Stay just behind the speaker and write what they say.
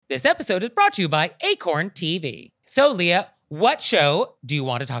This episode is brought to you by Acorn TV. So, Leah, what show do you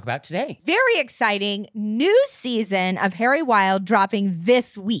want to talk about today? Very exciting new season of Harry Wild dropping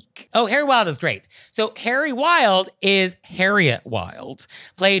this week. Oh, Harry Wild is great. So Harry Wild is Harriet Wild,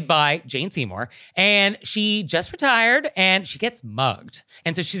 played by Jane Seymour, and she just retired and she gets mugged.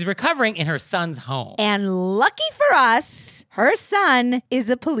 And so she's recovering in her son's home. And lucky for us, her son is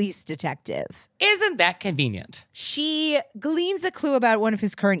a police detective. Isn't that convenient? She gleans a clue about one of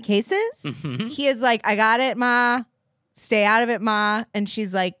his current cases. Mm-hmm. He is like, I got it, Ma. Stay out of it, Ma. And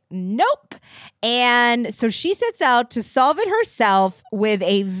she's like, nope. And so she sets out to solve it herself with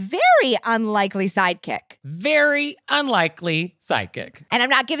a very unlikely sidekick. Very unlikely sidekick. And I'm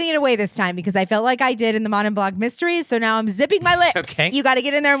not giving it away this time because I felt like I did in the Modern Blog Mysteries. So now I'm zipping my lips. Okay. You got to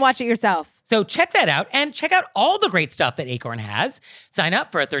get in there and watch it yourself. So check that out and check out all the great stuff that Acorn has. Sign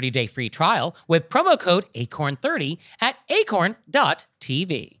up for a 30-day free trial with promo code ACORN30 at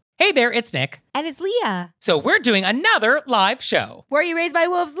acorn.tv. Hey there, it's Nick. And it's Leah. So we're doing another live show. Were You Raised by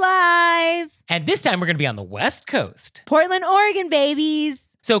Wolves live? And this time we're going to be on the West Coast. Portland, Oregon,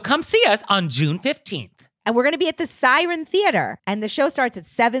 babies. So come see us on June 15th. And we're going to be at the Siren Theater. And the show starts at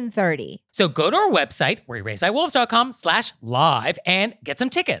 7:30. So go to our website, wereyouRaisedByWolves.com/live and get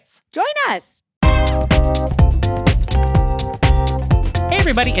some tickets. Join us. Hey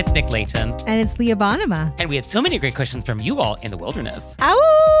everybody, it's Nick Layton. And it's Leah Bonema. And we had so many great questions from you all in the wilderness.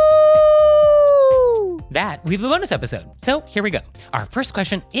 Ow! That we have a bonus episode. So here we go. Our first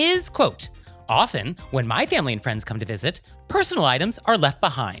question is, quote, often when my family and friends come to visit, personal items are left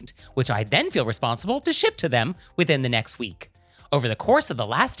behind, which I then feel responsible to ship to them within the next week. Over the course of the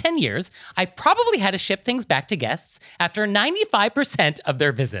last 10 years, I've probably had to ship things back to guests after 95% of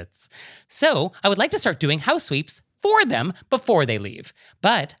their visits. So I would like to start doing house sweeps for them before they leave.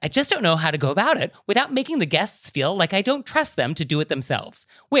 But I just don't know how to go about it without making the guests feel like I don't trust them to do it themselves,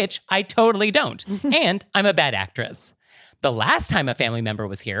 which I totally don't. And I'm a bad actress. The last time a family member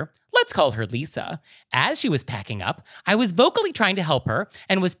was here, let's call her Lisa, as she was packing up, I was vocally trying to help her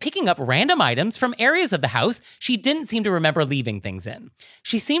and was picking up random items from areas of the house she didn't seem to remember leaving things in.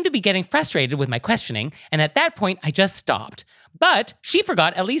 She seemed to be getting frustrated with my questioning, and at that point, I just stopped. But she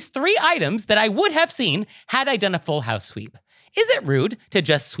forgot at least 3 items that I would have seen had I done a full house sweep. Is it rude to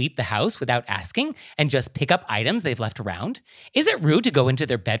just sweep the house without asking and just pick up items they've left around? Is it rude to go into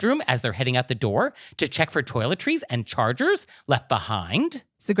their bedroom as they're heading out the door to check for toiletries and chargers left behind?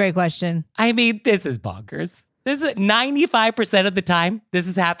 It's a great question. I mean, this is bonkers. This is 95% of the time this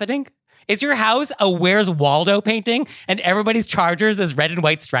is happening. Is your house a Where's Waldo painting and everybody's chargers is red and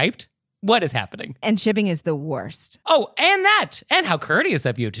white striped? What is happening? And shipping is the worst. Oh, and that. And how courteous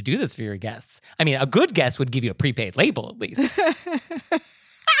of you to do this for your guests. I mean, a good guest would give you a prepaid label at least.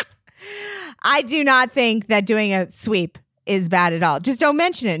 I do not think that doing a sweep is bad at all. Just don't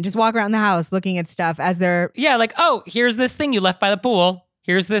mention it. Just walk around the house looking at stuff as they're... Yeah, like, oh, here's this thing you left by the pool.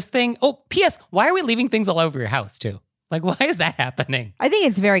 Here's this thing. Oh, P.S., why are we leaving things all over your house too? Like, why is that happening? I think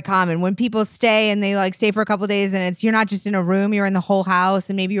it's very common when people stay and they like stay for a couple of days and you're not just in a room, you're in the whole house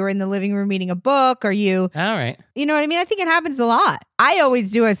and maybe you're in the living room reading a book or you All right. know what I mean? I think it happens a lot. I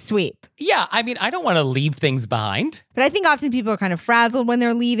always do a sweep. Yeah, I mean, I don't want to leave things behind. But I think often people are kind of frazzled when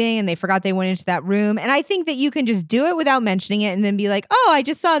they're leaving and they forgot they went into that room. And I think that you can just do it without mentioning it and then be like, oh, I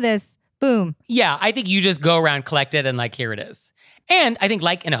just saw this. Boom. Yeah, I think you just go around, collect it, and like, here it is. And I think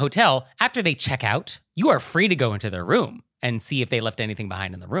like in a hotel, after they check out, you are free to go into their room and see if they left anything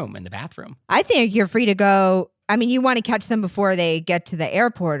behind in the room, in the bathroom. I think you're free to go. I mean, you want to catch them before they get to the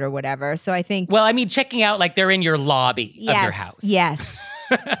airport or whatever. So I think... Well, I mean, checking out like they're in your lobby of your house. Yes.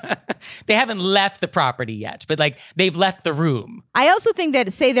 They haven't left the property yet, but like they've left the room. I also think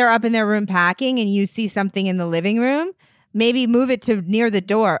that say they're up in their room packing and you see something in the living room, maybe move it to near the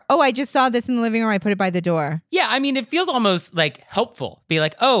door. Oh, I just saw this in the living room. I put it by the door. Yeah, I mean, it feels almost like helpful. Be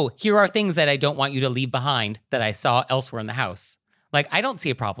like, oh, here are things that I don't want you to leave behind that I saw elsewhere in the house. Like, I don't see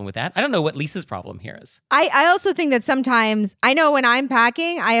a problem with that. I don't know what Lisa's problem here is. I also think that sometimes, I know when I'm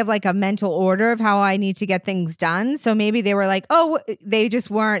packing, I have like a mental order of how I need to get things done. So maybe they were like, oh, they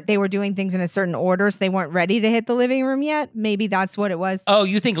were doing things in a certain order, so they weren't ready to hit the living room yet. Maybe that's what it was. Oh,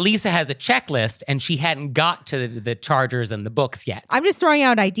 you think Lisa has a checklist and she hadn't got to the chargers and the books yet? I'm just throwing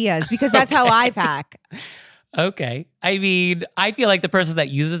out ideas because that's how I pack. Okay. I mean, I feel like the person that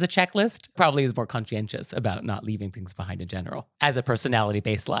uses a checklist probably is more conscientious about not leaving things behind in general as a personality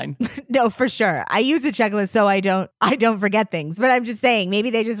baseline. No, for sure. I use a checklist so I don't forget things. But I'm just saying, maybe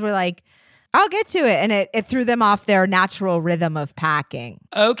they just were like, I'll get to it. And it threw them off their natural rhythm of packing.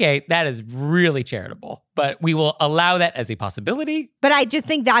 Okay, that is really charitable, but we will allow that as a possibility. But I just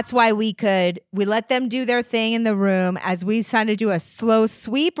think that's why we let them do their thing in the room as we kind of do a slow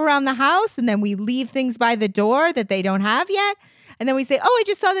sweep around the house. And then we leave things by the door that they don't have yet. And then we say, oh, I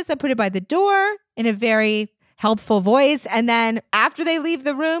just saw this. I put it by the door in a very helpful voice. And then after they leave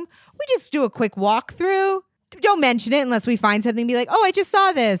the room, we just do a quick walkthrough. Don't mention it unless we find something, be like, oh, I just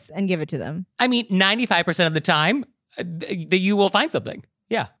saw this, and give it to them. I mean, 95% of the time, you will find something.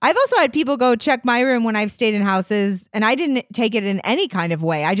 Yeah. I've also had people go check my room when I've stayed in houses, and I didn't take it in any kind of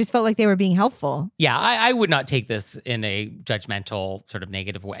way. I just felt like they were being helpful. Yeah, I would not take this in a judgmental, sort of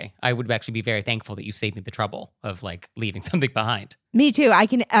negative way. I would actually be very thankful that you saved me the trouble of like leaving something behind. Me too. I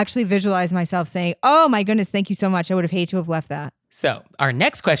can actually visualize myself saying, oh my goodness, thank you so much. I would have hated to have left that. So our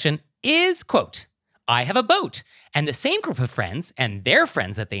next question is, quote, I have a boat, and the same group of friends and their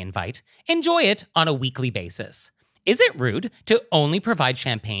friends that they invite enjoy it on a weekly basis. Is it rude to only provide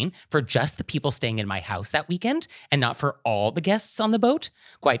champagne for just the people staying in my house that weekend and not for all the guests on the boat?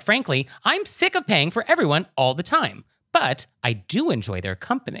 Quite frankly, I'm sick of paying for everyone all the time, but I do enjoy their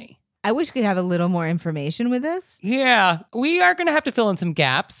company. I wish we could have a little more information with this. Yeah, we are going to have to fill in some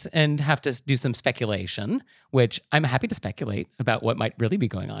gaps and have to do some speculation, which I'm happy to speculate about what might really be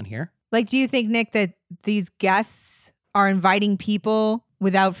going on here. Like, do you think, Nick, that these guests are inviting people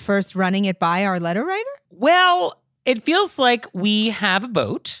without first running it by our letter writer? Well, it feels like we have a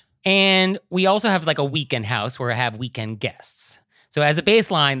boat and we also have like a weekend house where I have weekend guests. So as a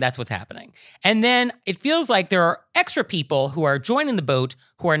baseline, that's what's happening. And then it feels like there are extra people who are joining the boat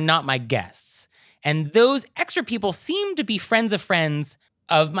who are not my guests. And those extra people seem to be friends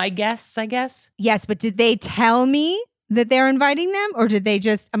of my guests, I guess. Yes, but did they tell me that they're inviting them? Or did they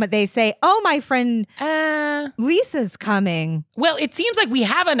just, they say, oh, my friend Lisa's coming? Well, it seems like we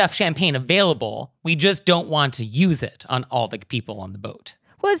have enough champagne available. We just don't want to use it on all the people on the boat.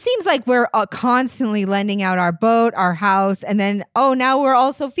 Well, it seems like we're constantly lending out our boat, our house, and then, now we're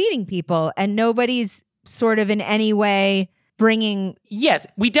also feeding people, and nobody's sort of in any way bringing... Yes,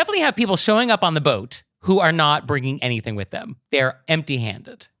 we definitely have people showing up on the boat who are not bringing anything with them. They're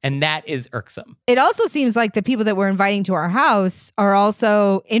empty-handed, and that is irksome. It also seems like the people that we're inviting to our house are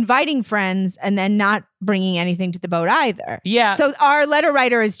also inviting friends and then not bringing anything to the boat either. Yeah. So our letter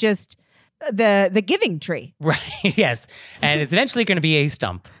writer is just... the giving tree. Right, yes. And it's eventually going to be a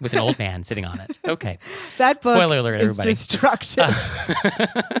stump with an old man sitting on it. Okay. That book Spoiler alert, everybody. is destructive.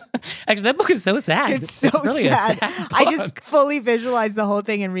 Actually, that book is so sad. It's so really sad. A sad I book. just fully visualized the whole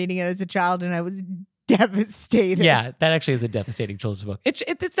thing and reading it as a child, and I was devastated. Yeah, that actually is a devastating children's book.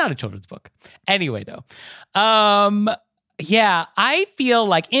 It's not a children's book. Anyway, though. Yeah, I feel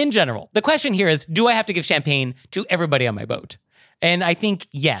like in general, the question here is, do I have to give champagne to everybody on my boat? And I think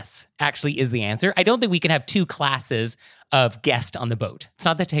yes, actually is the answer. I don't think we can have two classes of guests on the boat. It's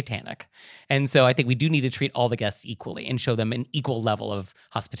not the Titanic. And so I think we do need to treat all the guests equally and show them an equal level of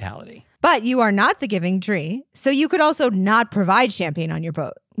hospitality. But you are not the giving tree. So you could also not provide champagne on your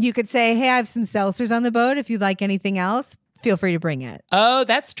boat. You could say, hey, I have some seltzers on the boat. If you'd like anything else, feel free to bring it. Oh,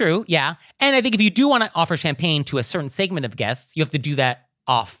 that's true. Yeah. And I think if you do want to offer champagne to a certain segment of guests, you have to do that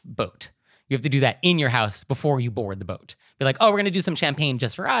off boat. You have to do that in your house before you board the boat. Be like, oh, we're going to do some champagne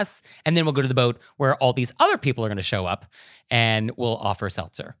just for us. And then we'll go to the boat where all these other people are going to show up and we'll offer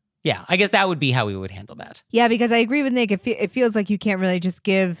seltzer. Yeah, I guess that would be how we would handle that. Yeah, because I agree with Nick. It feels like you can't really just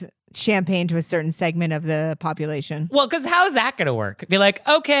give champagne to a certain segment of the population. Well, because how's that going to work? Be like,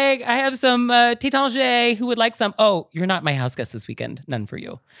 okay, I have some Tétanger. Who would like some? Oh, you're not my house guest this weekend. None for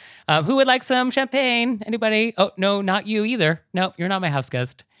you. Who would like some champagne? Anybody? Oh, no, not you either. No, you're not my house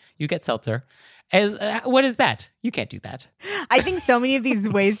guest. You get seltzer. What is that? You can't do that. I think so many of these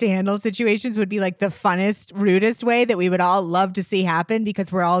ways to handle situations would be like the funnest, rudest way that we would all love to see happen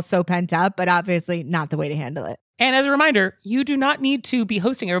because we're all so pent up, but obviously not the way to handle it. And as a reminder, you do not need to be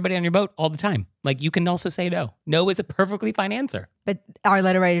hosting everybody on your boat all the time. Like you can also say no. No is a perfectly fine answer. But our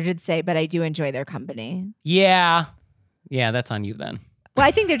letter writer did say, but I do enjoy their company. Yeah. Yeah, that's on you then. Well,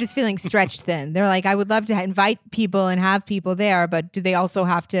 I think they're just feeling stretched thin. They're like, I would love to invite people and have people there, but do they also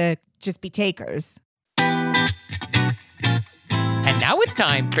have to just be takers? And now it's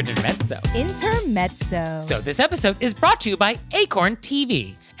time for Intermezzo. Intermezzo. So this episode is brought to you by Acorn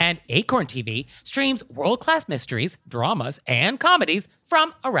TV. And Acorn TV streams world-class mysteries, dramas, and comedies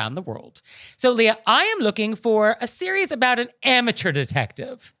from around the world. So Leah, I am looking for a series about an amateur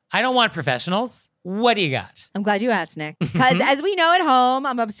detective. I don't want professionals. What do you got? I'm glad you asked, Nick. Because as we know at home,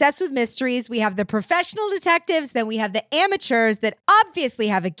 I'm obsessed with mysteries. We have the professional detectives, then we have the amateurs that obviously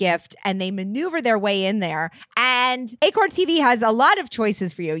have a gift and they maneuver their way in there. And Acorn TV has a lot of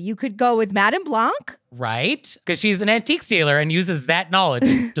choices for you. You could go with Madame Blanc. Right? Because she's an antique stealer and uses that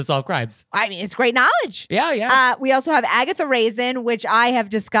knowledge to solve crimes. I mean, it's great knowledge. Yeah. We also have Agatha Raisin, which I have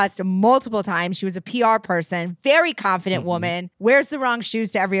discussed multiple times. She was a PR person, very confident woman, wears the wrong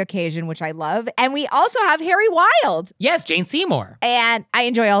shoes to every occasion, which I love. And we also have Harry Wild. Yes, Jane Seymour. And I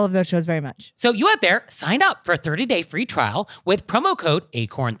enjoy all of those shows very much. So you out there, sign up for a 30-day free trial with promo code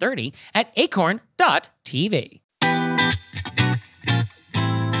ACORN30 at acorn.tv.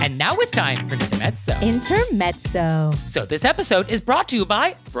 And now it's time for Intermezzo. So this episode is brought to you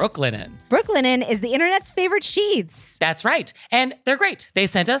by Brooklinen. Brooklinen is the internet's favorite sheets. That's right. And they're great. They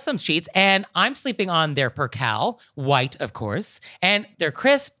sent us some sheets and I'm sleeping on their Percale, white, of course. And they're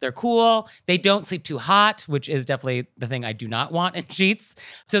crisp, they're cool. They don't sleep too hot, which is definitely the thing I do not want in sheets.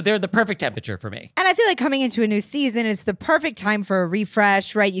 So they're the perfect temperature for me. And I feel like coming into a new season, it's the perfect time for a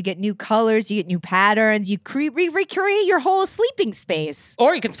refresh, right? You get new colors, you get new patterns, you recreate your whole sleeping space.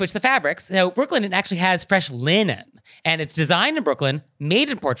 Or you can switch the fabrics. So Brooklinen actually has fresh linen. And it's designed in Brooklyn, made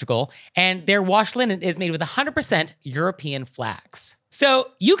in Portugal, and their wash linen is made with 100% European flax.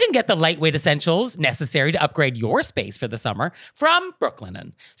 So you can get the lightweight essentials necessary to upgrade your space for the summer from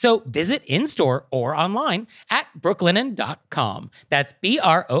Brooklinen. So visit in-store or online at brooklinen.com. That's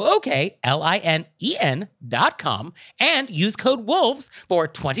BROOKLINEN.com and use code WOLVES for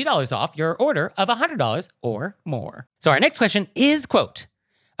 $20 off your order of $100 or more. So our next question is, quote,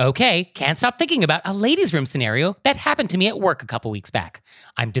 okay, can't stop thinking about a ladies' room scenario that happened to me at work a couple weeks back.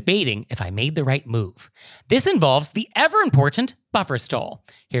 I'm debating if I made the right move. This involves the ever-important buffer stall.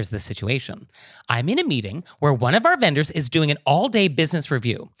 Here's the situation. I'm in a meeting where one of our vendors is doing an all-day business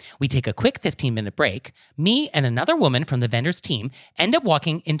review. We take a quick 15-minute break. Me and another woman from the vendor's team end up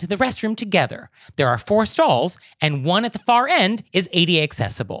walking into the restroom together. There are 4 stalls, and one at the far end is ADA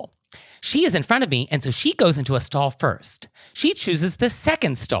accessible. She is in front of me, and so she goes into a stall first. She chooses the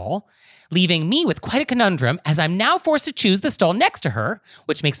second stall, leaving me with quite a conundrum as I'm now forced to choose the stall next to her,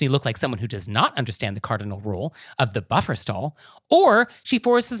 which makes me look like someone who does not understand the cardinal rule of the buffer stall, or she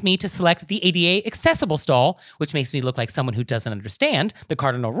forces me to select the ADA accessible stall, which makes me look like someone who doesn't understand the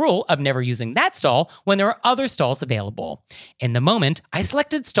cardinal rule of never using that stall when there are other stalls available. In the moment, I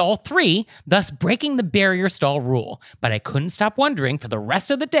selected stall 3, thus breaking the barrier stall rule, but I couldn't stop wondering for the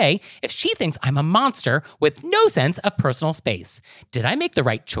rest of the day if she thinks I'm a monster with no sense of personal space. Did I make the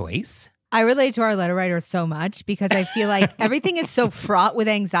right choice? I relate to our letter writer so much because I feel like everything is so fraught with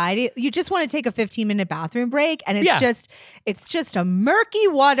anxiety. You just want to take a 15-minute bathroom break and it's just a murky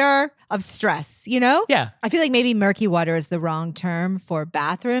water of stress, you know? Yeah. I feel like maybe murky water is the wrong term for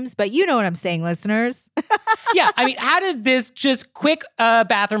bathrooms, but you know what I'm saying, listeners. Yeah, I mean, how did this just quick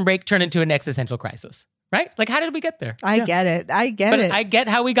bathroom break turn into an existential crisis? Right? Like, how did we get there? I get it. But I get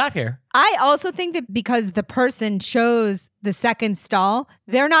how we got here. I also think that because the person chose the second stall,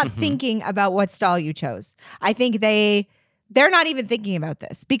 they're not thinking about what stall you chose. I think they're not even thinking about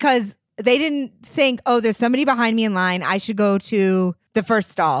this because they didn't think, oh, there's somebody behind me in line. I should go to the first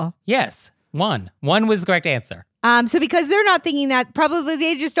stall. Yes, 1. 1 was the correct answer. So because they're not thinking that, probably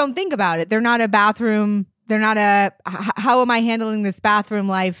they just don't think about it. They're not a bathroom. They're not a, how am I handling this bathroom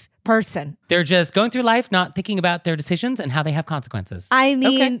life person. They're just going through life, not thinking about their decisions and how they have consequences. I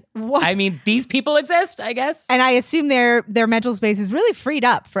mean, what? I mean, these people exist, I guess. And I assume their mental space is really freed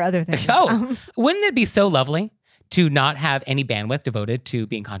up for other things. Wouldn't it be so lovely to not have any bandwidth devoted to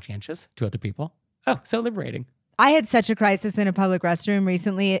being conscientious to other people? Oh, so liberating. I had such a crisis in a public restroom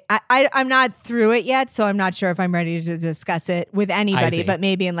recently. I'm not through it yet, so I'm not sure if I'm ready to discuss it with anybody, but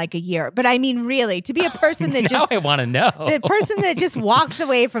maybe in like a year. But I mean, really, to be a person that I want to know. The person that just walks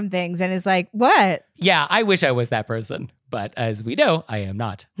away from things and is like, what? Yeah, I wish I was that person. But as we know, I am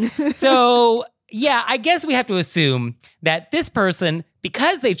not. So, yeah, I guess we have to assume that this person,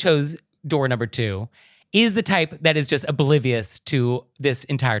 because they chose door number 2, is the type that is just oblivious to this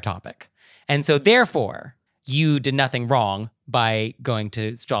entire topic. And so therefore, you did nothing wrong by going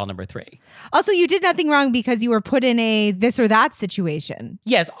to stall number 3. Also, you did nothing wrong because you were put in a this or that situation.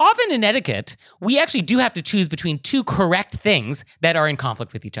 Yes, often in etiquette, we actually do have to choose between 2 correct things that are in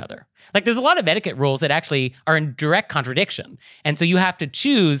conflict with each other. Like there's a lot of etiquette rules that actually are in direct contradiction. And so you have to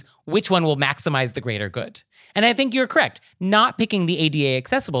choose which one will maximize the greater good. And I think you're correct. Not picking the ADA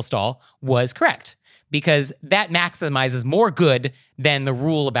accessible stall was correct because that maximizes more good than the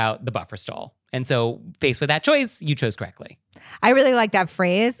rule about the buffer stall. And so faced with that choice, you chose correctly. I really like that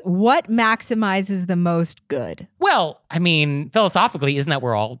phrase. What maximizes the most good? Well, I mean, philosophically, isn't that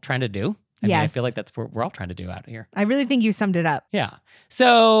what we're all trying to do? I mean, I Yes. feel like that's what we're all trying to do out here. I really think you summed it up. Yeah.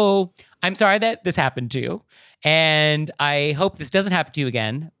 So I'm sorry that this happened to you. And I hope this doesn't happen to you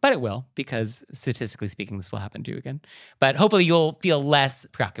again, but it will, because statistically speaking, this will happen to you again. But hopefully you'll feel less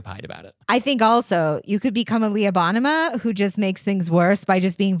preoccupied about it. I think also you could become a Leah Bonnema who just makes things worse by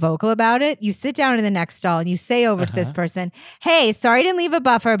just being vocal about it. You sit down in the next stall and you say over to this person, hey, sorry I didn't leave a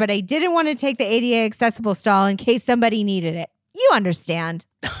buffer, but I didn't want to take the ADA accessible stall in case somebody needed it. You understand.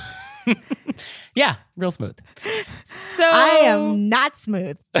 Yeah, real smooth. So I am not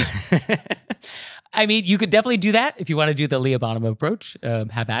smooth. I mean, you could definitely do that if you want to do the Leah Bonnema approach.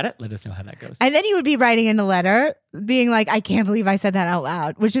 Have at it. Let us know how that goes. And then you would be writing in a letter being like, I can't believe I said that out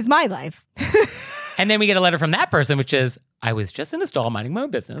loud, which is my life. And then we get a letter from that person, which is, I was just in a stall minding my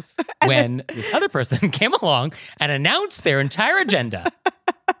own business when this other person came along and announced their entire agenda.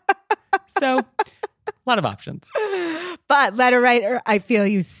 So, a lot of options. But letter writer, I feel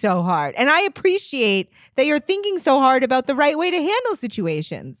you so hard. And I appreciate that you're thinking so hard about the right way to handle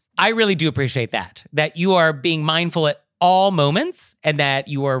situations. I really do appreciate that you are being mindful at all moments and that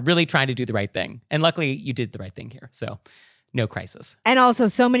you are really trying to do the right thing. And luckily, you did the right thing here. So, no crisis. And also,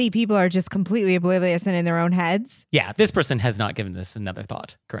 so many people are just completely oblivious and in their own heads. Yeah, this person has not given this another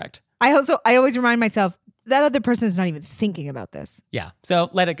thought. Correct. I always remind myself that other person is not even thinking about this. Yeah. So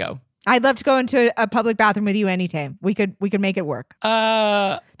let it go. I'd love to go into a public bathroom with you anytime. We could make it work.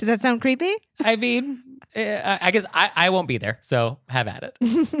 Does that sound creepy? I mean, I guess I won't be there. So have at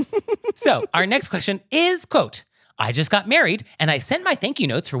it. So our next question is, quote, I just got married and I sent my thank you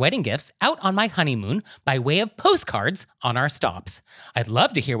notes for wedding gifts out on my honeymoon by way of postcards on our stops. I'd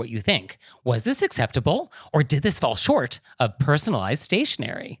love to hear what you think. Was this acceptable or did this fall short of personalized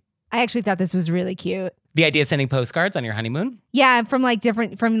stationery? I actually thought this was really cute. The idea of sending postcards on your honeymoon? Yeah, from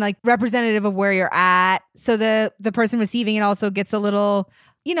representative of where you're at. So the person receiving it also gets a little,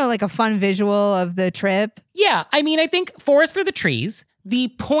 like a fun visual of the trip. Yeah, I mean, I think Forest for the Trees, the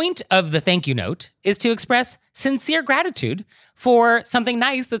point of the thank you note is to express sincere gratitude for something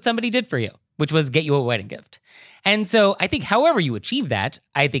nice that somebody did for you, which was get you a wedding gift. And so I think however you achieve that,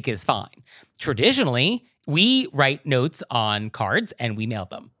 I think is fine. Traditionally, we write notes on cards and we mail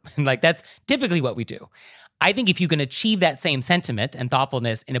them. That's typically what we do. I think if you can achieve that same sentiment and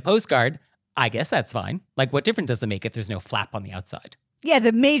thoughtfulness in a postcard, I guess that's fine. What difference does it make if there's no flap on the outside? Yeah,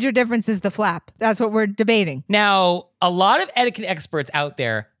 the major difference is the flap. That's what we're debating. Now, a lot of etiquette experts out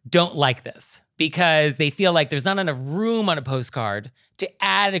there don't like this because they feel like there's not enough room on a postcard to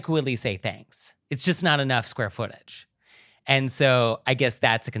adequately say thanks. It's just not enough square footage. And so I guess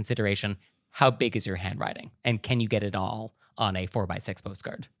that's a consideration. How big is your handwriting? And can you get it all on a 4x6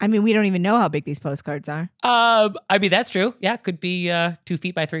 postcard? I mean, we don't even know how big these postcards are. I mean, that's true. Yeah, could be 2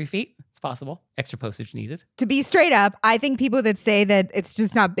 feet by 3 feet. It's possible. Extra postage needed. To be straight up, I think people that say that it's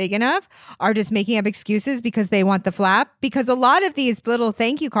just not big enough are just making up excuses because they want the flap. Because a lot of these little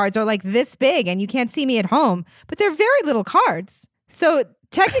thank you cards are like this big and you can't see me at home, but they're very little cards. So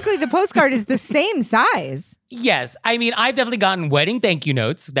technically the postcard is the same size. Yes. I mean, I've definitely gotten wedding thank you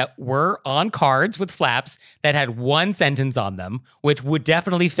notes that were on cards with flaps that had one sentence on them, which would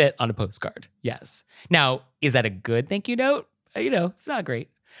definitely fit on a postcard. Yes. Now, is that a good thank you note? It's not great.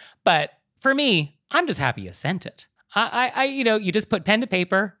 But for me, I'm just happy you sent it. You just put pen to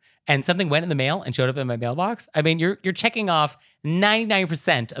paper and something went in the mail and showed up in my mailbox. I mean, you're checking off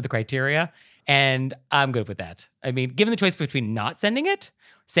 99% of the criteria, and I'm good with that. I mean, given the choice between not sending it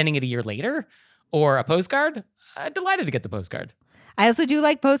a year later, or a postcard, delighted to get the postcard. I also do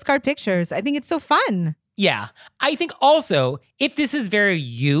like postcard pictures. I think it's so fun. Yeah. I think also, if this is very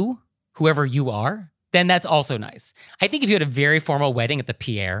you, whoever you are, then that's also nice. I think if you had a very formal wedding at the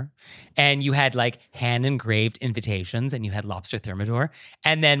Pierre and you had hand-engraved invitations and you had lobster thermidor,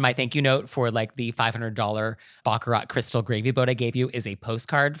 and then my thank you note for the $500 Baccarat crystal gravy boat I gave you is a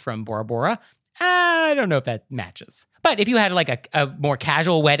postcard from Bora Bora, I don't know if that matches. But if you had a more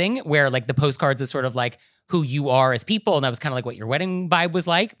casual wedding where the postcards is sort of who you are as people, and that was kind of what your wedding vibe was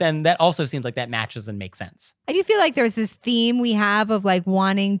like, then that also seems like that matches and makes sense. I do feel like there's this theme we have of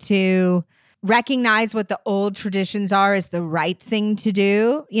wanting to recognize what the old traditions are is the right thing to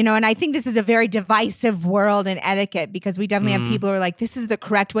do, and I think this is a very divisive world in etiquette because we definitely have people who are like, this is the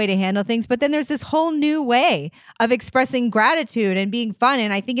correct way to handle things. But then there's this whole new way of expressing gratitude and being fun.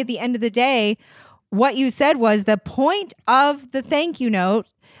 And I think at the end of the day, what you said was the point of the thank you note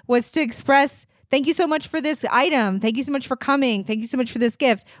was to express, thank you so much for this item. Thank you so much for coming. Thank you so much for this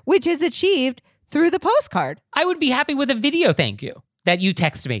gift, which is achieved through the postcard. I would be happy with a video thank you that you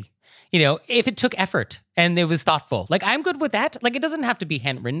text me. If it took effort and it was thoughtful, I'm good with that. It doesn't have to be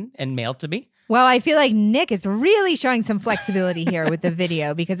handwritten and mailed to me. Well, I feel like Nick is really showing some flexibility here with the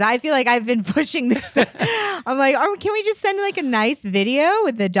video because I feel like I've been pushing this. I'm like, can we just send like a nice video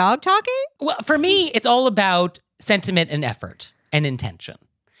with the dog talking? Well, for me, it's all about sentiment and effort and intention.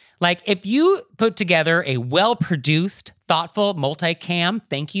 Like if you put together a well-produced, thoughtful, multi-cam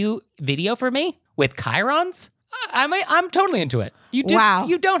thank you video for me with chyrons, I'm totally into it. You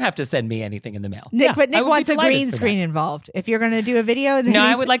don't have to send me anything in the mail. Nick, but Nick wants a green screen involved. If you're going to do a video, then no,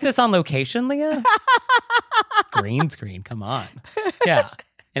 I would like this on location, Leah. Green screen, come on. Yeah.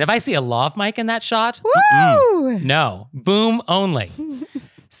 And if I see a lav mic in that shot, no, boom only.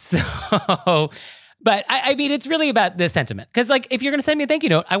 So, but I mean, it's really about the sentiment. Because like, if you're going to send me a thank you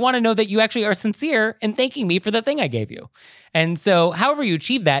note, I want to know that you actually are sincere in thanking me for the thing I gave you. And so however you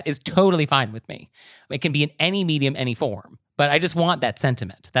achieve that is totally fine with me. It can be in any medium, any form. But I just want that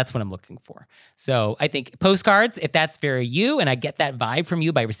sentiment. That's what I'm looking for. So I think postcards, if that's very you, and I get that vibe from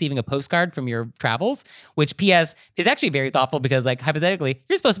you by receiving a postcard from your travels, which PS is actually very thoughtful because like hypothetically,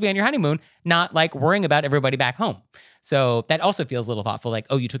 you're supposed to be on your honeymoon, not like worrying about everybody back home. So that also feels a little thoughtful, like,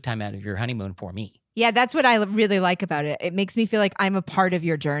 oh, you took time out of your honeymoon for me. Yeah, that's what I really like about it. It makes me feel like I'm a part of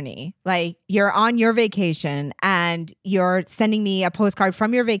your journey. Like you're on your vacation and you're sending me a postcard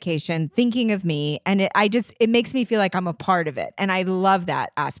from your vacation, thinking of me. And it makes me feel like I'm a part of it. And I love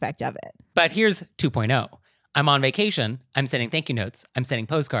that aspect of it. But here's 2.0. I'm on vacation. I'm sending thank you notes. I'm sending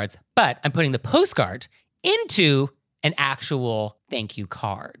postcards, but I'm putting the postcard into an actual thank you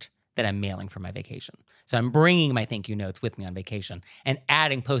card that I'm mailing for my vacation. So I'm bringing my thank you notes with me on vacation and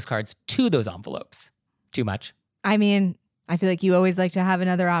adding postcards to those envelopes. Too much? I mean, I feel like you always like to have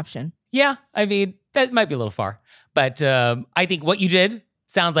another option. Yeah, I mean, that might be a little far. But I think what you did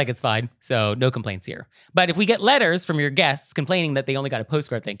sounds like it's fine. So no complaints here. But if we get letters from your guests complaining that they only got a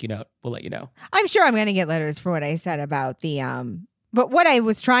postcard thank you note, we'll let you know. I'm sure I'm going to get letters for what I said about the... But what I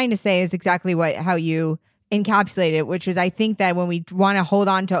was trying to say is exactly how you encapsulate it, which is I think that when we want to hold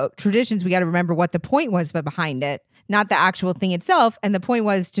on to traditions, we got to remember what the point was behind it, not the actual thing itself. And the point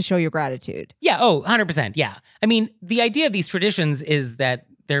was to show your gratitude. Yeah. Oh, 100%. Yeah. I mean, the idea of these traditions is that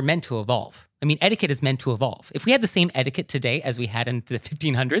they're meant to evolve. I mean, etiquette is meant to evolve. If we had the same etiquette today as we had in the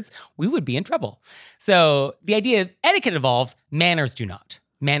 1500s, we would be in trouble. So the idea of etiquette evolves, manners do not.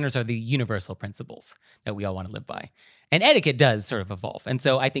 Manners are the universal principles that we all want to live by. And etiquette does sort of evolve. And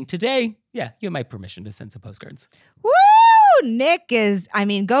so I think today, yeah, you have my permission to send some postcards. Woo! Nick is, I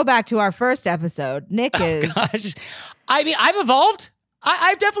mean, go back to our first episode. Nick is... Gosh. I mean, I've evolved.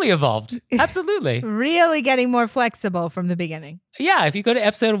 I've definitely evolved. Absolutely. Really getting more flexible from the beginning. Yeah, if you go to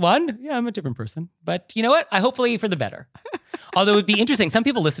episode 1, yeah, I'm a different person. But you know what? Hopefully for the better. Although it would be interesting. Some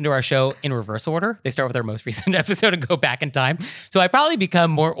people listen to our show in reverse order. They start with our most recent episode and go back in time. So I probably become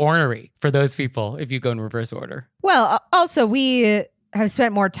more ornery for those people if you go in reverse order. Well, also we have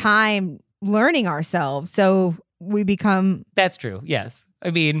spent more time learning ourselves. So we become... That's true. Yes. I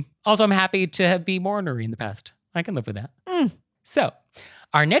mean, also I'm happy to be more ornery in the past. I can live with that. So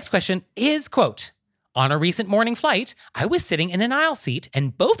our next question is, quote, on a recent morning flight, I was sitting in an aisle seat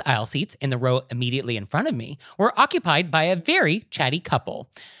and both aisle seats in the row immediately in front of me were occupied by a very chatty couple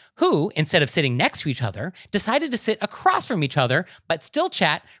who, instead of sitting next to each other, decided to sit across from each other but still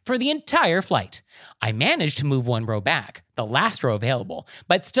chat for the entire flight. I managed to move one row back, the last row available,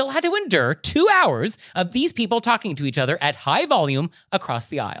 but still had to endure 2 hours of these people talking to each other at high volume across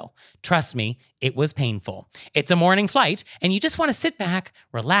the aisle. Trust me, it was painful. It's a morning flight, and you just want to sit back,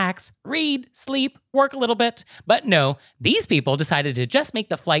 relax, read, sleep, work a little bit. But no, these people decided to just make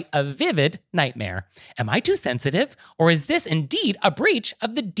the flight a vivid nightmare. Am I too sensitive, or is this indeed a breach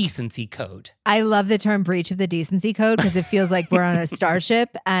of the decency code? I love the term breach of the decency code because it feels like we're on a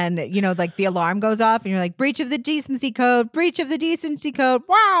starship and, you know, like the alarm goes off and you're like, breach of the decency code, breach of the decency code.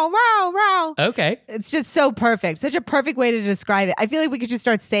 Wow, wow, wow. Okay. It's just so perfect. Such a perfect way to describe it. I feel like we could just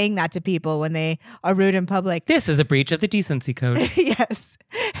start saying that to people when they are rude in public. This is a breach of the decency code. Yes.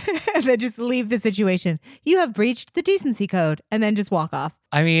 And then just leave the situation. You have breached the decency code and then just walk off.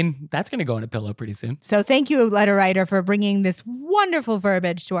 I mean, that's going to go on a pillow pretty soon. So thank you, letter writer, for bringing this wonderful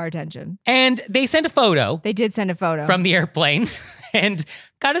verbiage to our attention. And they sent a photo. They did send a photo. From the airplane. And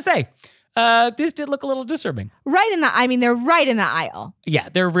gotta say, this did look a little disturbing. They're right in the aisle. Yeah,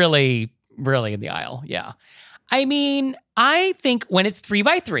 they're really, really in the aisle. Yeah. I mean, I think when it's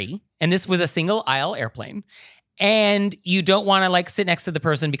 3x3, and this was a single aisle airplane, and you don't want to like sit next to the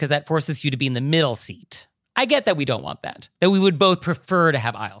person because that forces you to be in the middle seat. I get that we don't want that we would both prefer to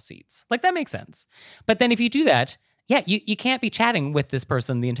have aisle seats. Like that makes sense. But then if you do that, yeah, you can't be chatting with this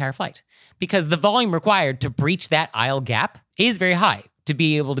person the entire flight because the volume required to breach that aisle gap is very high to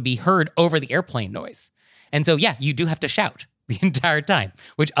be able to be heard over the airplane noise. And so, yeah, you do have to shout the entire time,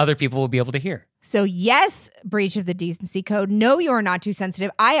 which other people will be able to hear. So yes, breach of the decency code. No, you're not too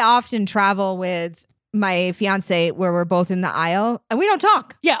sensitive. I often travel with my fiance where we're both in the aisle and we don't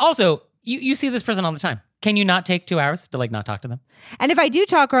talk. Yeah, also, you see this person all the time. Can you not take 2 hours to not talk to them? And if I do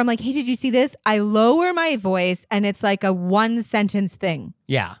talk or I'm like, hey, did you see this? I lower my voice and it's like a 1-sentence thing.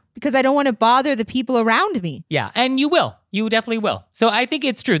 Yeah. Because I don't want to bother the people around me. Yeah, and you will. You definitely will. So I think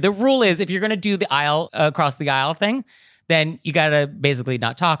it's true. The rule is if you're going to do the aisle, across the aisle thing, then you got to basically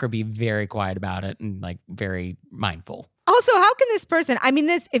not talk or be very quiet about it and very mindful. Also, how can this person,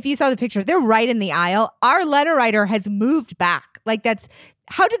 if you saw the picture, they're right in the aisle. Our letter writer has moved back.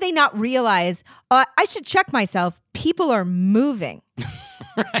 How did they not realize, I should check myself. People are moving.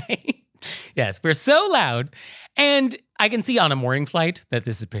 Right? Yes, we're so loud. And I can see on a morning flight that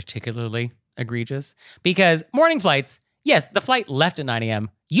this is particularly egregious because morning flights, yes, the flight left at 9 a.m.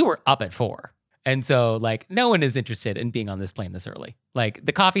 You were up at 4. And so, no one is interested in being on this plane this early.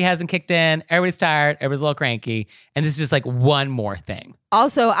 The coffee hasn't kicked in, everybody's tired, everybody's a little cranky, and this is just one more thing.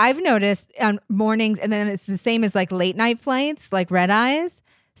 Also, I've noticed on mornings, and then it's the same as late night flights, like red eyes.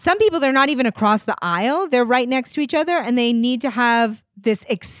 Some people, they're not even across the aisle. They're right next to each other, and they need to have this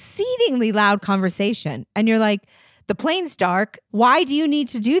exceedingly loud conversation. And you're like, the plane's dark. Why do you need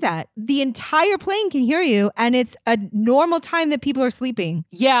to do that? The entire plane can hear you, and it's a normal time that people are sleeping.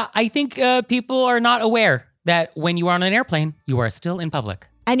 Yeah, I think people are not aware that when you are on an airplane, you are still in public.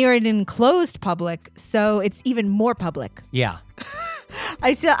 And you're in an enclosed public, so it's even more public. Yeah.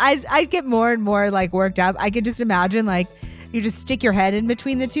 I get more and more worked up. I could just imagine you just stick your head in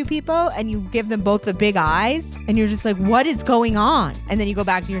between the two people and you give them both the big eyes, and you're just like, what is going on? And then you go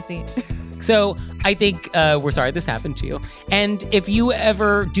back to your seat. So I think we're sorry this happened to you. And if you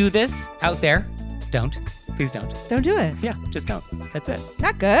ever do this out there, don't. Please don't. Don't do it. Yeah, just don't. That's it.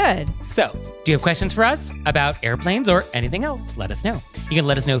 Not good. So, do you have questions for us about airplanes or anything else? Let us know. You can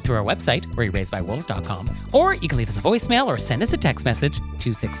let us know through our website, wereraisedbywolves.com, or you can leave us a voicemail or send us a text message,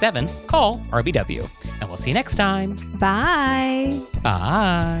 267-CALL-RBW. And we'll see you next time. Bye.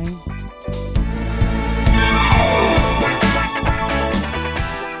 Bye.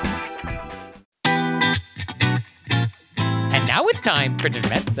 Now it's time for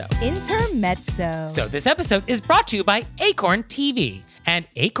Intermezzo. Intermezzo. So this episode is brought to you by Acorn TV. And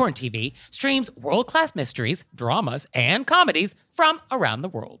Acorn TV streams world-class mysteries, dramas, and comedies from around the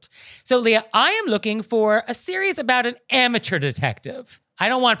world. So Leah, I am looking for a series about an amateur detective. I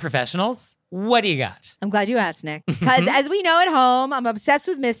don't want professionals. What do you got? I'm glad you asked, Nick. Because as we know at home, I'm obsessed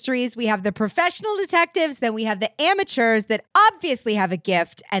with mysteries. We have the professional detectives, then we have the amateurs that obviously have a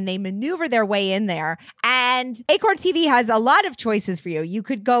gift and they maneuver their way in there. And Acorn TV has a lot of choices for you. You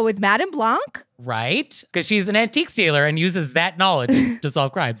could go with Madame Blanc. Right? Because she's an antique stealer and uses that knowledge to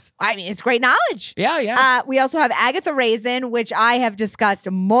solve crimes. It's great knowledge. Yeah. We also have Agatha Raisin, which I have discussed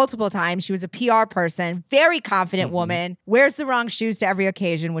multiple times. She was a PR person, very confident woman, wears the wrong shoes to every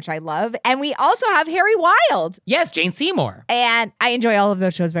occasion, which I love. And we also have Harry Wild. Yes, Jane Seymour. And I enjoy all of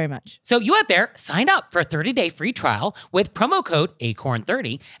those shows very much. So you out there, sign up for a 30-day free trial with promo code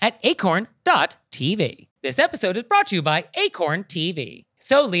ACORN30 at acorn.tv. This episode is brought to you by Acorn TV.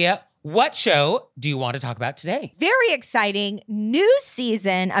 So Leah, what show do you want to talk about today? Very exciting new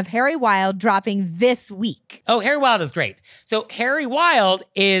season of Harry Wild dropping this week. Oh, Harry Wild is great. So Harry Wild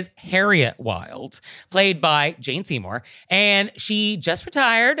is Harriet Wild, played by Jane Seymour, and she just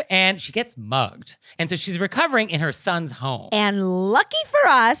retired and she gets mugged. And so she's recovering in her son's home. And lucky for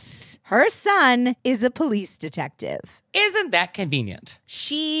us, her son is a police detective. Isn't that convenient?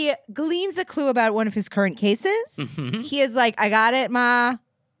 She gleans a clue about one of his current cases. He is like, I got it, Ma.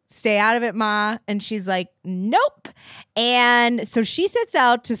 Stay out of it, Ma. And she's like, nope. And so she sets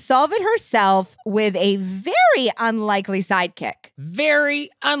out to solve it herself with a very unlikely sidekick. Very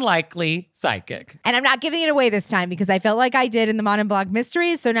unlikely sidekick. And I'm not giving it away this time because I felt like I did in the Madame Blanc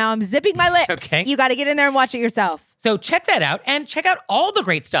mysteries. So now I'm zipping my lips. Okay. You got to get in there and watch it yourself. So check that out and check out all the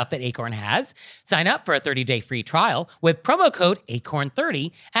great stuff that Acorn has. Sign up for a 30-day free trial with promo code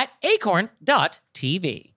ACORN30 at acorn.tv.